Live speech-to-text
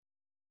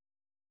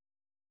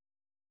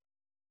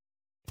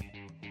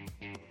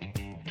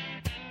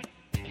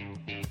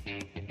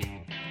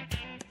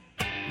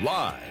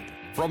Live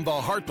from the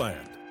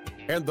heartland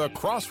and the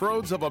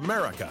crossroads of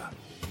America,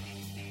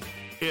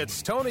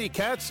 it's Tony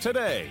Katz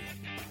Today.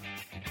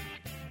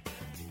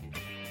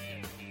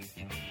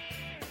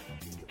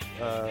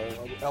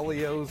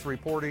 LEOs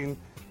reporting,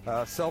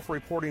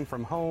 self-reporting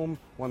from home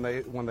when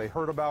they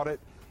heard about it.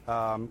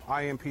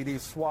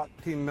 IMPD SWAT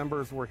team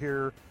members were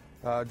here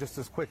just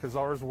as quick as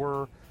ours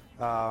were.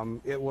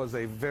 It was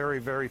a very,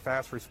 very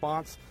fast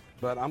response.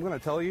 But I'm going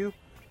to tell you,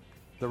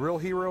 the real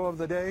hero of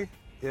the day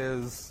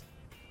is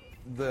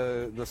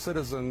the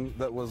citizen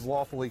that was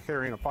lawfully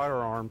carrying a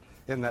firearm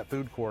in that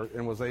food court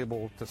and was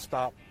able to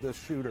stop this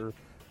shooter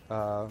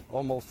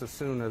almost as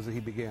soon as he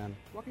began.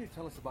 What can you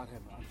tell us about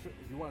him? I'm sure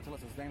if you want to tell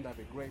us his name, that'd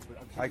be great. But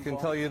I can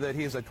tell you that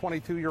he's a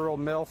 22-year-old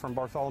male from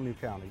Bartholomew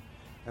County,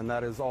 and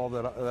that is all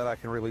that I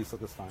can release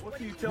at this time.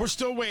 We're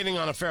still waiting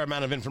on a fair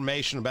amount of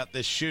information about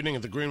this shooting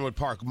at the Greenwood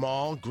Park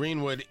Mall,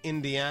 Greenwood,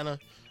 Indiana,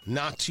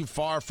 not too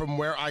far from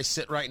where I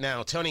sit right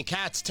now. Tony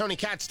Katz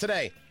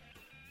Today.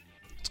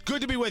 It's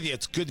good to be with you.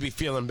 It's good to be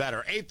feeling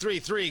better.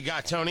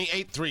 833-GOT-TONY,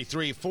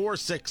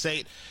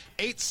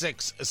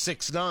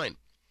 833-468-8669.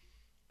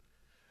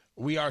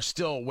 We are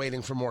still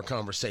waiting for more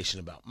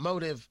conversation about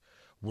motive.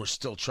 We're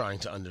still trying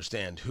to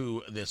understand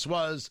who this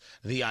was,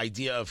 the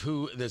idea of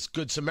who this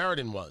Good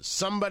Samaritan was.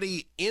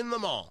 Somebody in the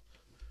mall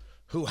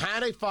who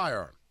had a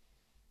firearm,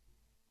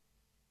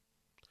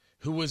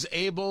 who was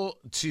able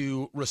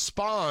to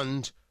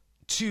respond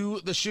to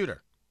the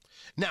shooter.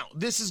 Now,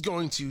 this is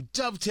going to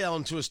dovetail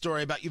into a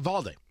story about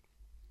Uvalde.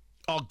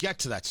 I'll get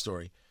to that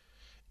story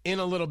in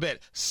a little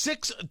bit.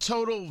 6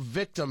 total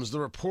victims, the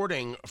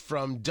reporting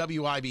from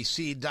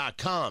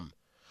WIBC.com.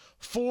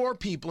 4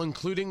 people,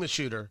 including the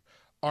shooter,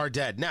 are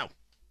dead. Now,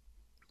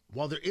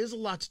 while there is a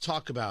lot to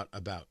talk about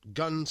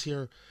guns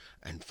here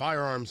and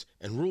firearms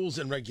and rules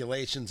and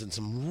regulations and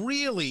some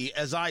really,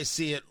 as I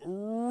see it,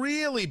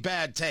 really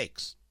bad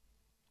takes.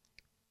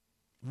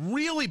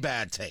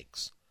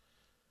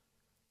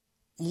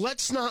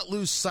 Let's not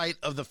lose sight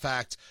of the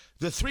fact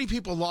that 3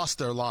 people lost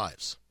their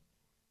lives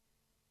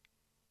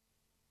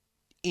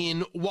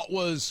in what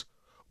was,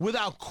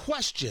 without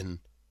question,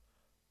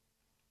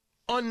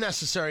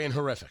 unnecessary and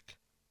horrific.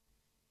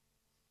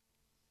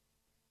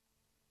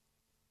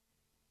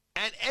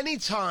 At any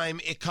time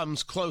it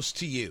comes close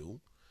to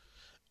you,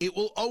 it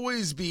will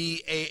always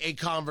be a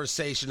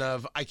conversation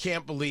of, I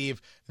can't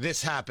believe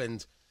this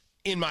happened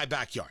in my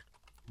backyard.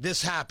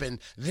 This happened,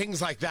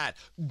 things like that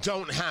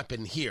don't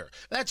happen here.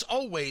 That's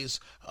always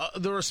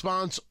the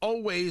response,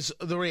 always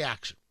the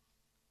reaction.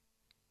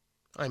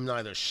 I'm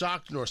neither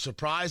shocked nor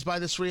surprised by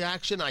this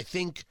reaction. I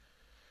think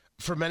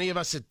for many of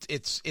us,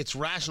 it's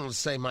rational to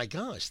say, my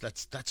gosh,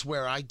 that's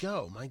where I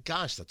go. My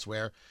gosh, that's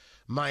where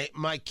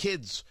my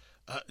kids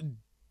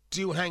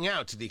do hang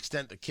out, to the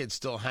extent that kids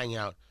still hang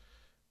out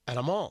at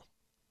a mall.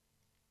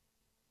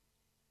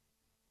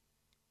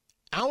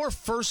 Our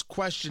first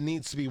question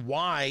needs to be,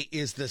 why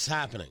is this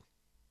happening?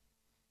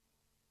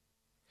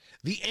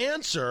 The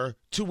answer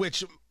to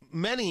which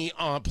many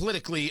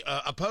politically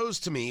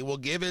opposed to me will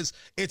give is,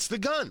 it's the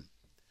gun.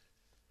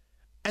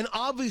 And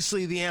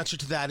obviously the answer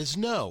to that is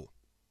no.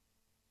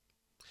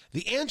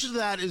 The answer to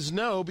that is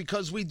no,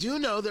 because we do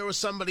know there was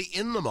somebody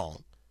in the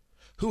mall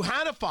who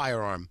had a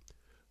firearm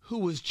who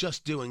was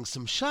just doing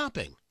some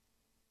shopping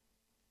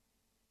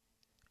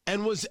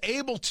and was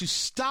able to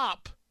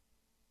stop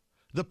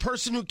the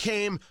person who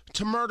came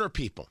to murder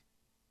people.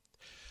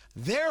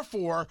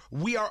 Therefore,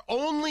 we are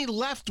only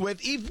left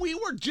with, if we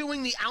were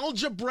doing the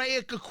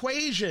algebraic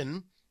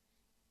equation,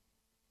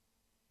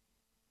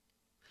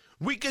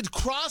 we could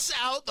cross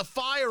out the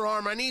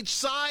firearm on each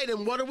side,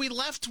 and what are we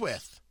left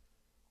with?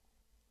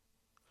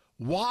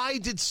 Why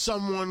did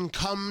someone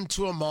come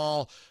to a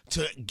mall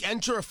to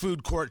enter a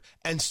food court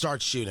and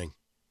start shooting?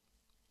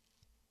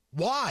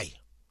 Why?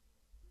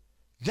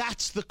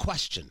 That's the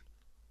question.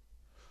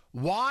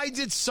 Why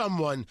did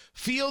someone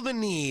feel the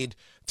need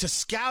to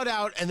scout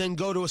out and then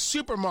go to a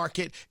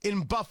supermarket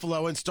in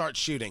Buffalo and start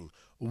shooting?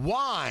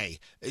 Why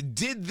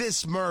did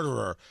this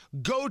murderer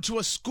go to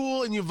a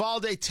school in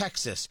Uvalde,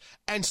 Texas,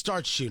 and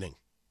start shooting?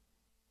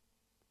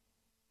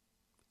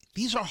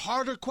 These are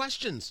harder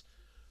questions,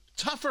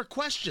 tougher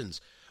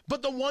questions,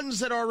 but the ones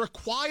that are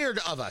required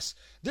of us.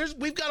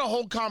 We've got a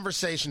whole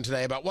conversation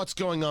today about what's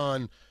going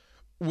on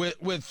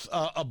with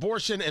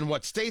abortion and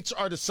what states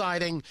are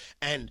deciding,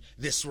 and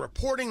this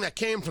reporting that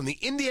came from the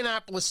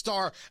Indianapolis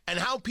Star and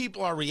how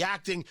people are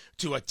reacting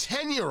to a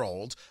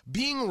 10-year-old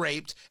being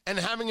raped and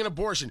having an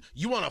abortion.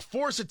 You want to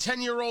force a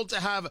 10-year-old to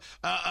have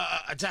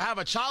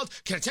a child?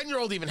 Can a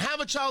 10-year-old even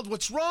have a child?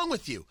 What's wrong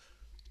with you?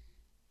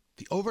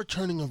 The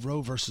overturning of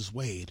Roe versus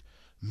Wade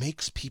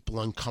makes people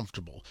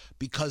uncomfortable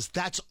because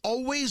that's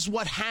always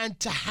what had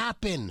to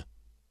happen.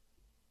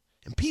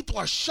 And people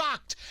are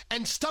shocked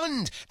and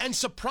stunned and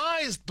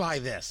surprised by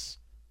this.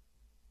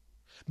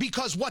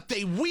 Because what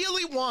they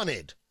really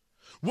wanted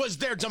was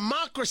their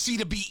democracy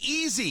to be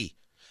easy.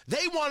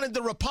 They wanted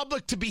the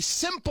republic to be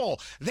simple.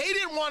 They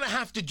didn't want to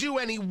have to do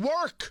any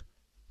work.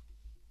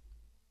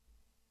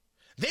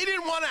 They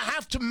didn't want to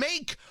have to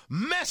make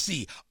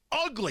messy,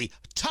 ugly,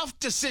 tough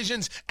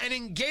decisions and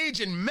engage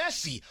in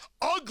messy,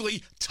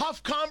 ugly,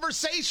 tough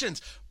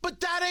conversations. But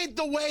that ain't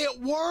the way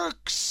it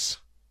works.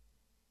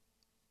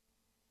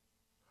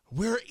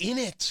 We're in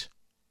it.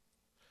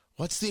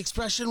 What's the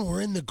expression?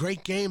 We're in the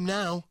great game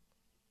now.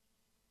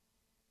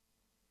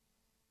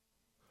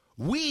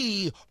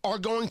 We are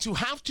going to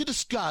have to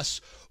discuss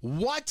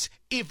what,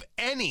 if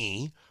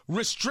any,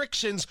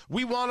 restrictions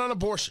we want on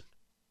abortion.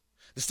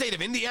 The state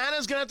of Indiana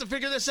is going to have to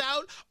figure this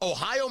out.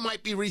 Ohio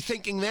might be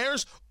rethinking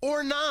theirs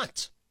or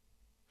not.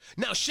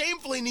 Now,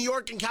 shamefully, New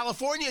York and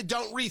California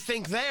don't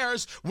rethink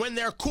theirs when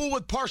they're cool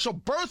with partial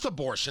birth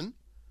abortion.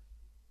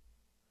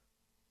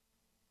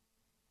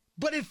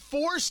 But it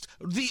forced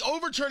the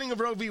overturning of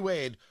Roe v.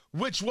 Wade,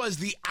 which was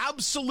the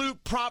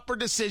absolute proper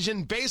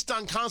decision based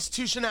on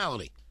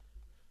constitutionality.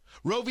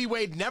 Roe v.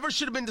 Wade never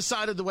should have been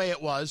decided the way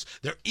it was.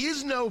 There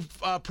is no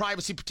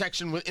privacy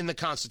protection in the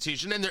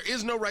Constitution, and there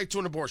is no right to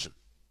an abortion.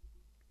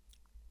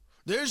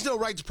 There is no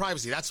right to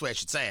privacy, that's the way I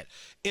should say it,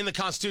 in the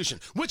Constitution,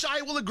 which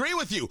I will agree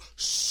with you,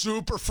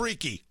 super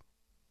freaky.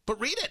 But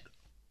read it.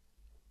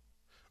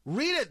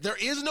 Read it. There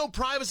is no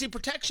privacy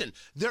protection.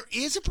 There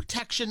is a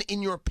protection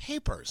in your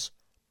papers,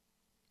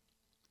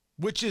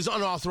 which is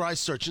unauthorized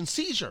search and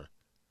seizure.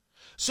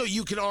 So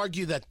you can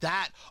argue that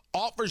that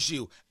offers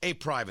you a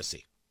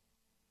privacy.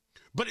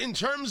 But in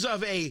terms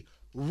of a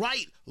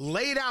right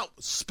laid out,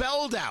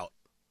 spelled out,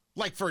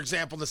 like, for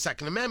example, the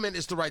Second Amendment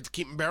is the right to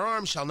keep and bear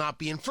arms shall not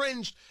be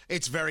infringed.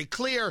 It's very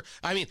clear.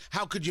 I mean,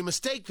 how could you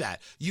mistake that?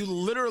 You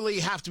literally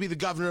have to be the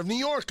governor of New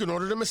York in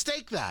order to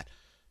mistake that.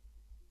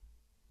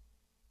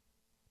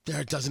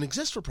 There doesn't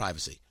exist for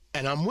privacy.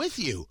 And I'm with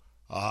you.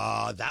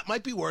 That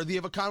might be worthy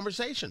of a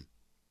conversation.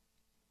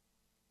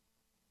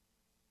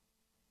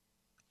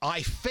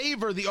 I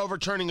favor the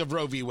overturning of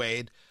Roe v.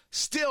 Wade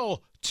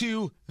still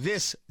to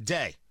this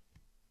day.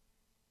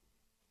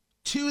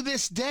 To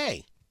this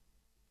day.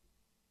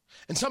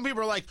 And some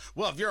people are like,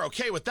 well, if you're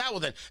okay with that,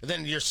 well,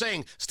 then you're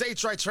saying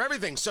states' rights for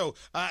everything. So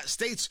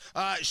states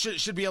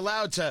should be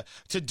allowed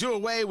to do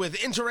away with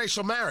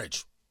interracial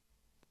marriage.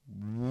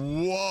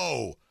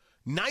 Whoa.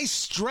 Nice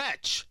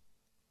stretch.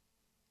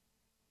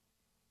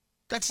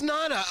 That's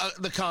not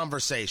the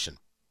conversation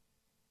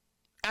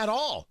at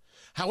all.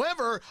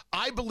 However,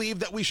 I believe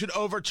that we should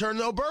overturn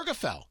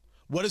Obergefell.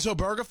 What is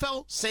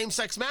Obergefell?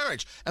 Same-sex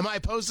marriage. Am I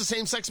opposed to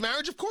same-sex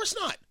marriage? Of course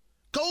not.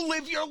 Go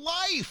live your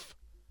life.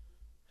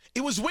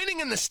 It was winning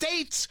in the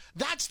States.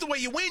 That's the way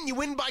you win. You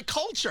win by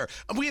culture.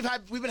 We've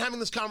been having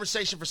this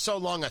conversation for so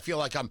long, I feel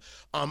like I'm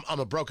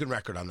a broken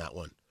record on that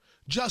one.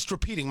 Just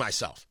repeating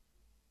myself.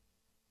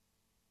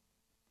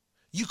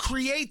 You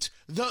create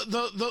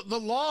the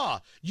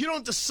law. You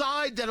don't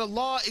decide that a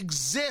law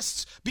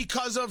exists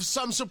because of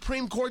some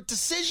Supreme Court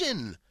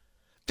decision.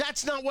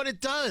 That's not what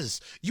it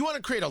does. You want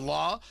to create a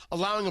law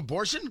allowing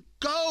abortion?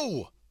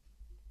 Go.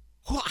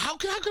 How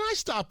can I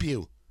stop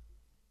you?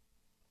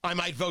 I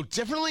might vote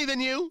differently than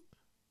you,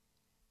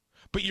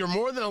 but you're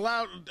more than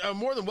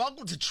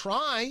welcome to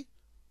try.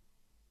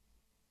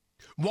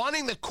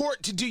 Wanting the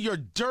court to do your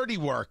dirty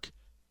work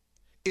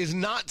is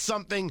not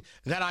something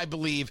that I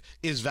believe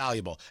is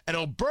valuable. And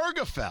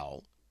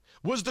Obergefell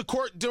was the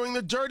court doing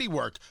the dirty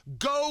work.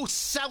 Go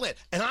sell it.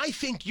 And I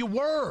think you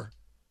were.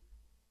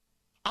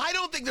 I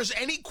don't think there's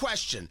any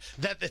question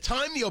that the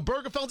time the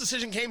Obergefell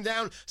decision came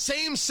down,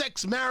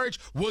 same-sex marriage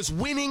was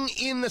winning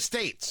in the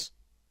states.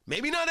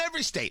 Maybe not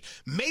every state.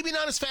 Maybe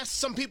not as fast as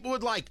some people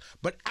would like,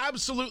 but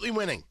absolutely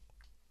winning.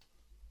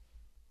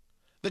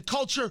 The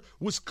culture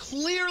was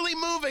clearly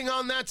moving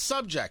on that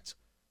subject.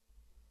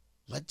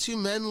 Let two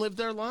men live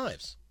their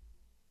lives.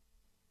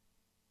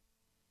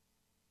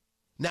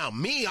 Now,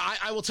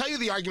 I will tell you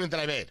the argument that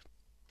I made.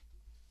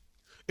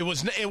 It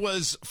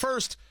was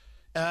first,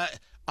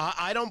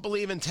 I don't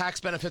believe in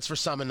tax benefits for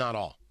some and not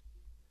all.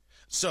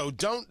 So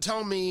don't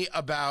tell me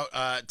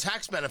about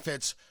tax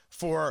benefits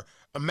for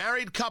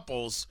married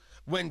couples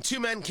when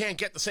two men can't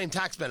get the same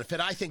tax benefit.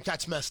 I think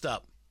that's messed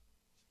up.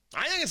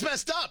 I think it's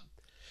messed up.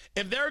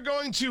 If they're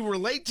going to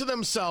relate to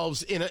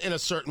themselves in a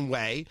certain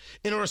way,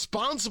 in a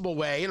responsible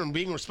way, and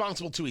being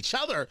responsible to each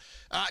other,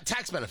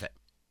 tax benefit.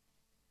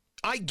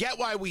 I get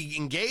why we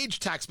engage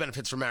tax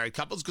benefits for married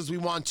couples, because we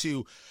want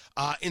to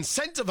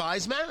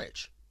incentivize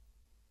marriage.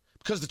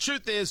 Because the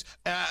truth is,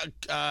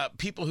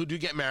 people who do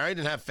get married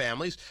and have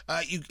families,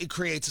 it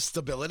creates a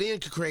stability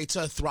and it creates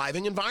a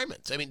thriving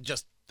environment. I mean,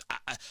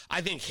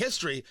 I think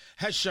history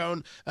has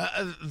shown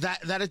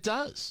that it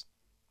does.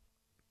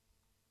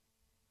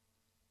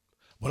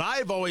 What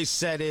I've always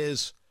said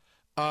is,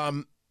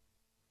 I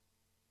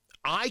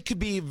could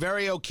be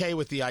very okay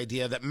with the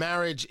idea that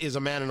marriage is a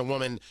man and a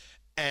woman,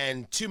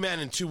 and two men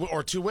and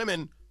two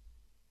women.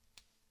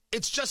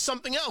 It's just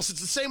something else.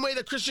 It's the same way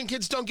that Christian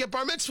kids don't get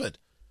bar mitzvahed.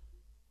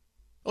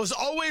 It was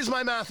always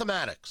my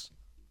mathematics.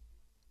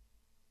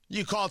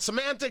 You call it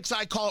semantics,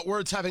 I call it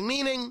words having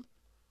meaning.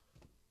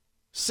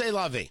 C'est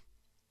la vie.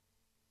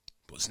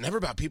 It was never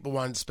about people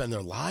wanting to spend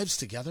their lives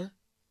together.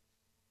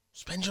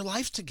 Spend your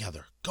life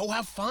together. Go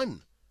have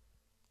fun.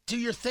 Do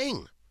your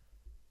thing.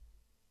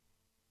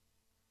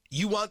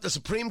 You want the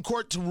Supreme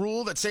Court to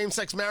rule that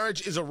same-sex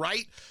marriage is a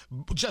right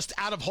just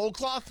out of whole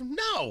cloth?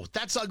 No,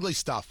 that's ugly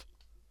stuff.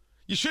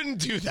 You shouldn't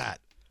do that.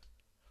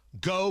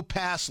 Go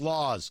pass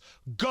laws.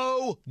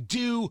 Go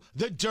do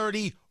the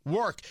dirty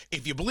work.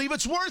 If you believe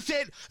it's worth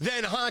it,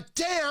 then hot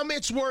damn,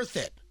 it's worth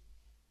it.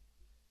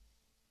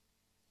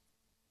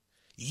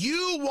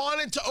 You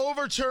wanted to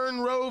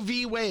overturn Roe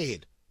v.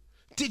 Wade.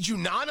 Did you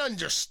not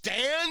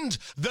understand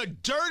the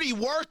dirty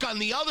work on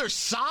the other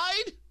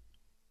side?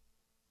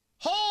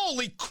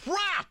 Holy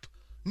crap!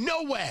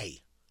 No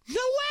way.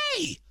 No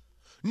way.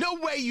 No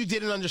way you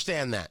didn't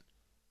understand that.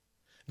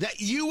 That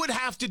you would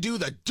have to do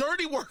the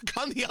dirty work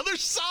on the other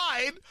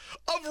side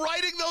of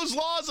writing those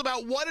laws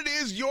about what it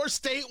is your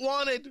state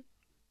wanted.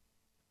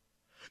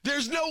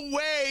 There's no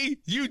way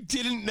you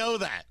didn't know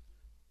that.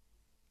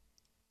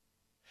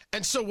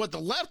 And so what the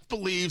left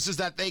believes is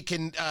that they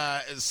can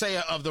say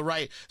of the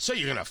right, so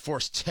you're going to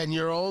force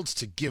 10-year-olds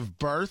to give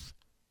birth?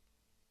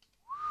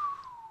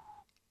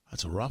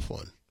 That's a rough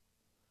one.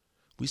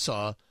 We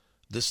saw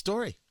this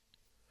story.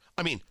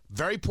 I mean,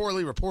 very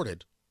poorly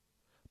reported.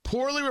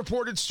 Poorly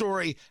reported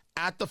story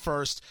at the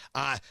first.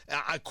 A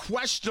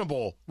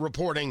questionable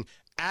reporting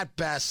at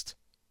best.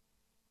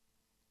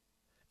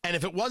 And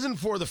if it wasn't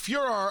for the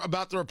furor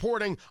about the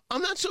reporting,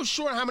 I'm not so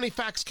sure how many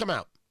facts come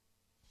out.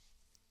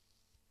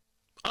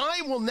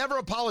 I will never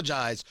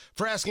apologize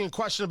for asking a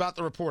question about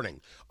the reporting.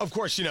 Of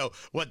course, you know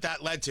what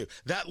that led to.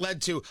 That led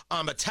to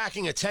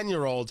attacking a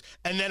 10-year-old,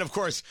 and then, of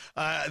course,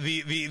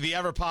 the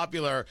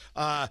ever-popular,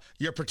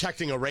 you're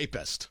protecting a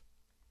rapist.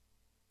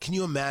 Can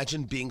you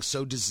imagine being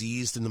so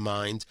diseased in the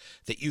mind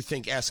that you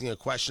think asking a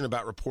question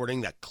about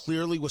reporting that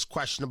clearly was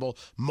questionable,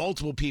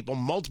 multiple people,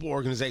 multiple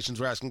organizations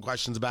were asking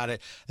questions about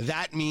it,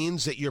 that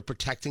means that you're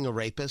protecting a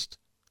rapist?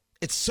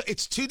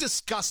 It's too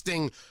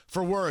disgusting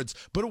for words,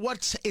 but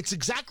it's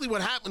exactly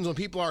what happens when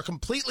people are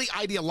completely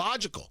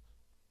ideological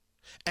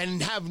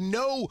and have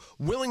no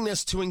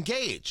willingness to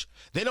engage.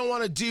 They don't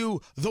want to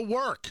do the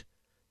work.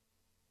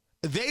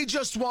 They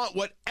just want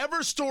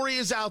whatever story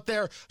is out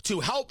there to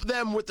help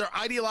them with their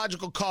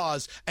ideological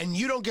cause, and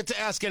you don't get to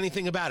ask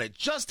anything about it.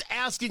 Just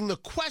asking the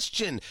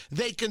question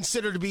they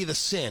consider to be the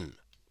sin.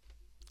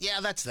 Yeah,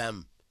 that's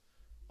them.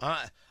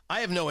 I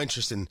have no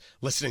interest in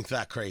listening to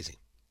that crazy.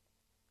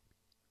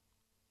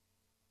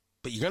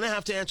 But you're going to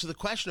have to answer the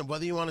question of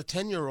whether you want a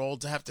 10-year-old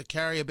to have to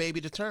carry a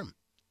baby to term.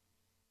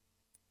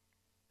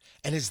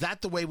 And is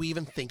that the way we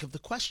even think of the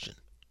question?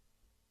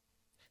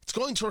 It's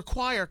going to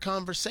require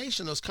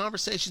conversation. Those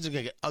conversations are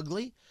going to get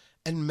ugly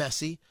and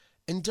messy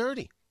and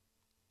dirty.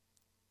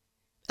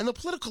 And the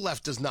political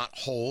left does not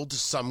hold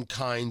some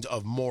kind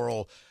of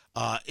moral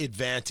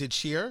advantage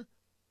here.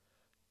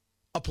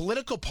 A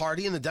political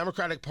party in the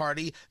Democratic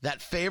Party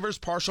that favors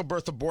partial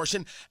birth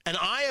abortion, and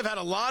I have had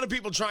a lot of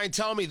people try and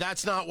tell me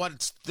that's not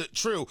what's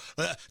true.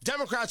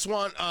 Democrats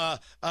want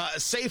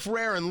safe,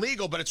 rare, and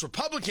legal, but it's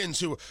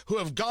Republicans who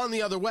have gone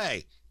the other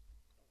way.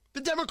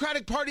 The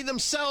Democratic Party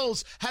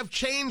themselves have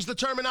changed the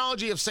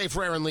terminology of safe,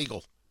 rare, and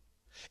legal.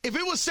 If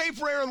it was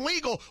safe, rare, and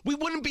legal, we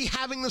wouldn't be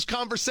having this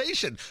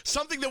conversation,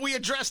 something that we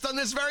addressed on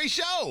this very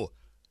show.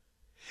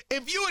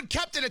 If you had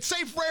kept it at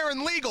safe, rare,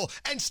 and legal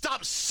and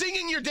stopped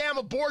singing your damn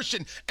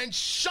abortion and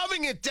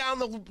shoving it down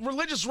the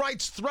religious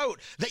right's throat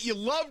that you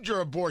loved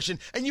your abortion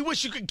and you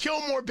wish you could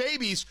kill more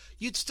babies,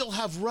 you'd still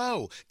have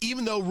Roe,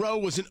 even though Roe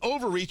was an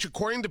overreach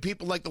according to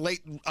people like the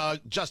late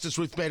Justice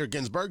Ruth Bader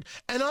Ginsburg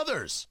and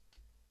others.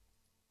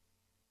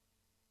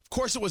 Of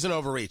course it was an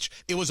overreach.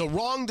 It was a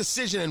wrong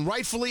decision and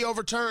rightfully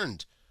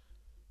overturned.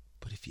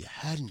 But if you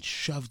hadn't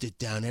shoved it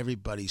down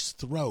everybody's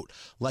throat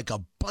like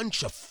a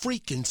bunch of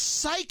freaking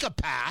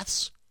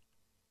psychopaths,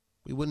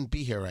 we wouldn't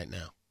be here right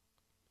now.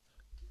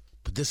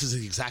 But this is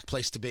the exact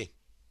place to be.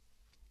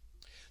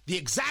 The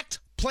exact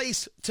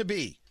place to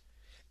be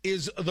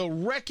is the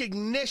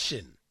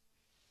recognition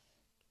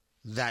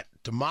that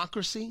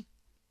democracy,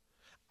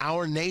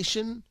 our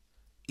nation,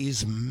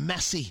 is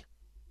messy.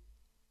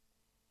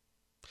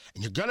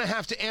 And you're going to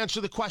have to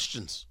answer the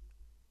questions.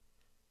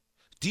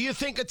 Do you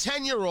think a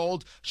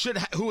 10-year-old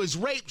who is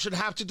raped should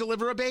have to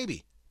deliver a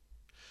baby?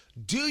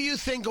 Do you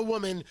think a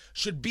woman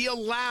should be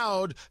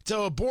allowed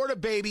to abort a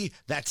baby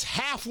that's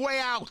halfway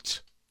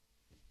out?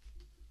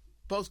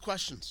 Both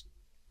questions.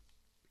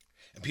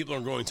 And people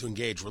are going to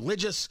engage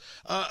religious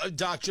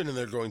doctrine, and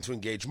they're going to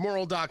engage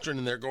moral doctrine,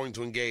 and they're going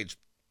to engage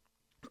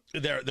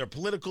their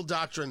political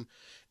doctrine.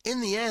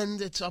 In the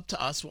end, it's up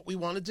to us what we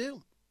want to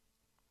do.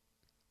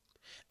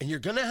 And you're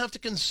going to have to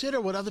consider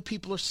what other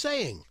people are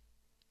saying.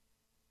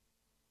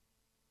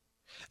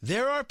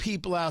 There are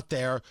people out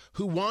there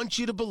who want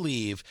you to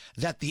believe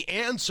that the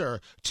answer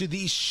to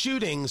these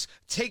shootings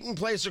taking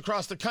place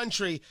across the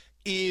country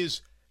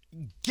is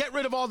get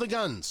rid of all the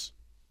guns.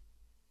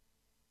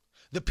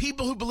 The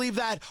people who believe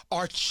that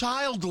are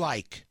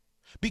childlike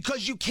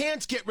because you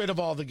can't get rid of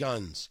all the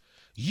guns.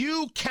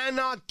 You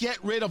cannot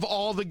get rid of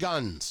all the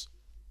guns.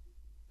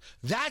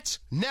 That's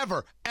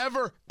never,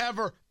 ever,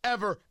 ever,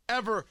 ever,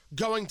 ever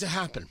going to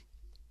happen.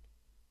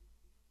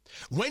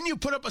 When you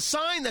put up a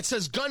sign that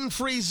says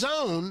gun-free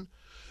zone,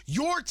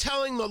 You're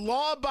telling the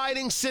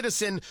law-abiding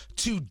citizen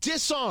to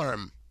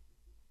disarm.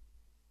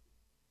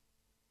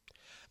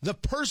 The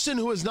person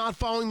who is not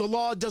following the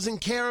law doesn't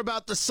care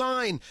about the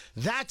sign.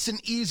 That's an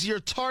easier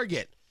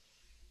target.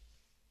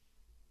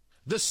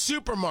 The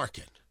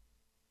supermarket,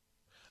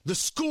 the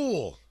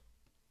school,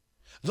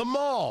 the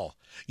mall.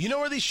 You know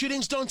where these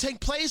shootings don't take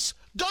place?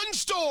 Gun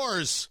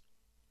stores.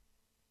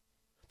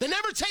 They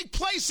never take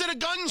place at a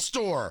gun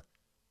store.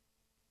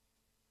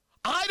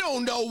 I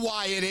don't know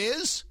why it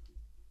is.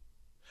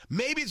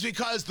 Maybe it's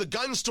because the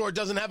gun store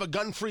doesn't have a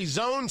gun-free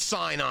zone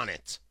sign on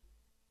it.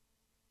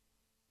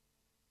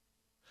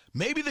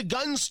 Maybe the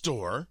gun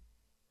store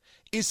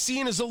is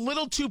seen as a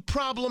little too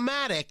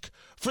problematic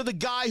for the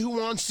guy who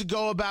wants to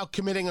go about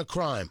committing a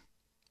crime.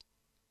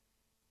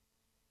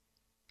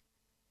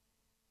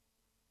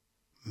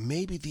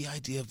 Maybe the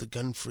idea of the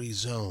gun-free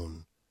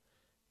zone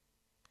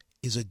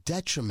is a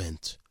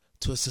detriment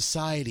to a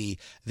society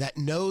that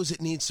knows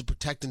it needs to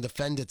protect and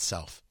defend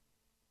itself.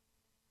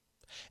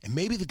 And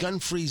maybe the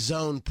gun-free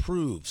zone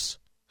proves,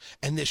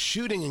 and this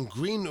shooting in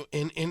Greenwood,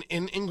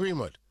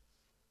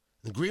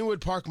 the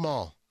Greenwood Park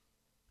Mall,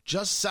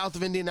 just south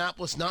of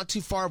Indianapolis, not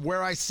too far of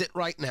where I sit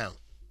right now,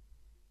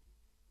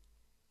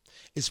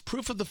 is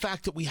proof of the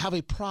fact that we have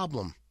a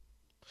problem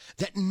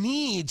that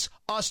needs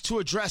us to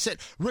address it,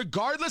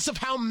 regardless of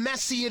how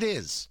messy it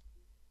is.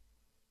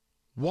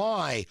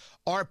 Why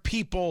are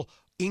people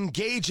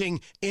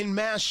engaging in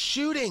mass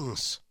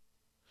shootings?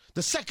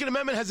 The Second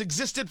Amendment has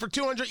existed for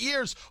 200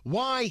 years.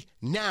 Why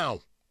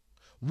now?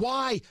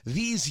 Why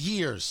these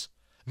years?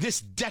 This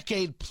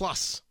decade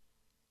plus?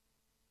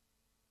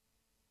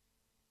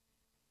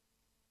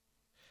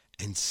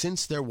 And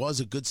since there was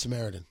a Good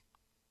Samaritan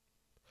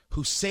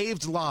who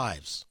saved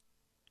lives,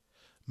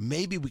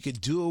 maybe we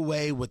could do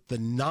away with the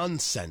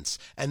nonsense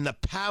and the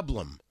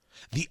pablum,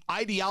 the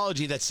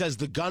ideology that says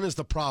the gun is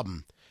the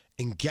problem,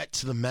 and get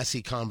to the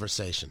messy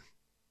conversation.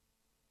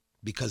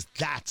 Because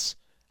that's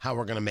how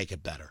we're going to make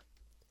it better.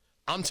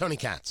 I'm Tony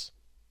Katz.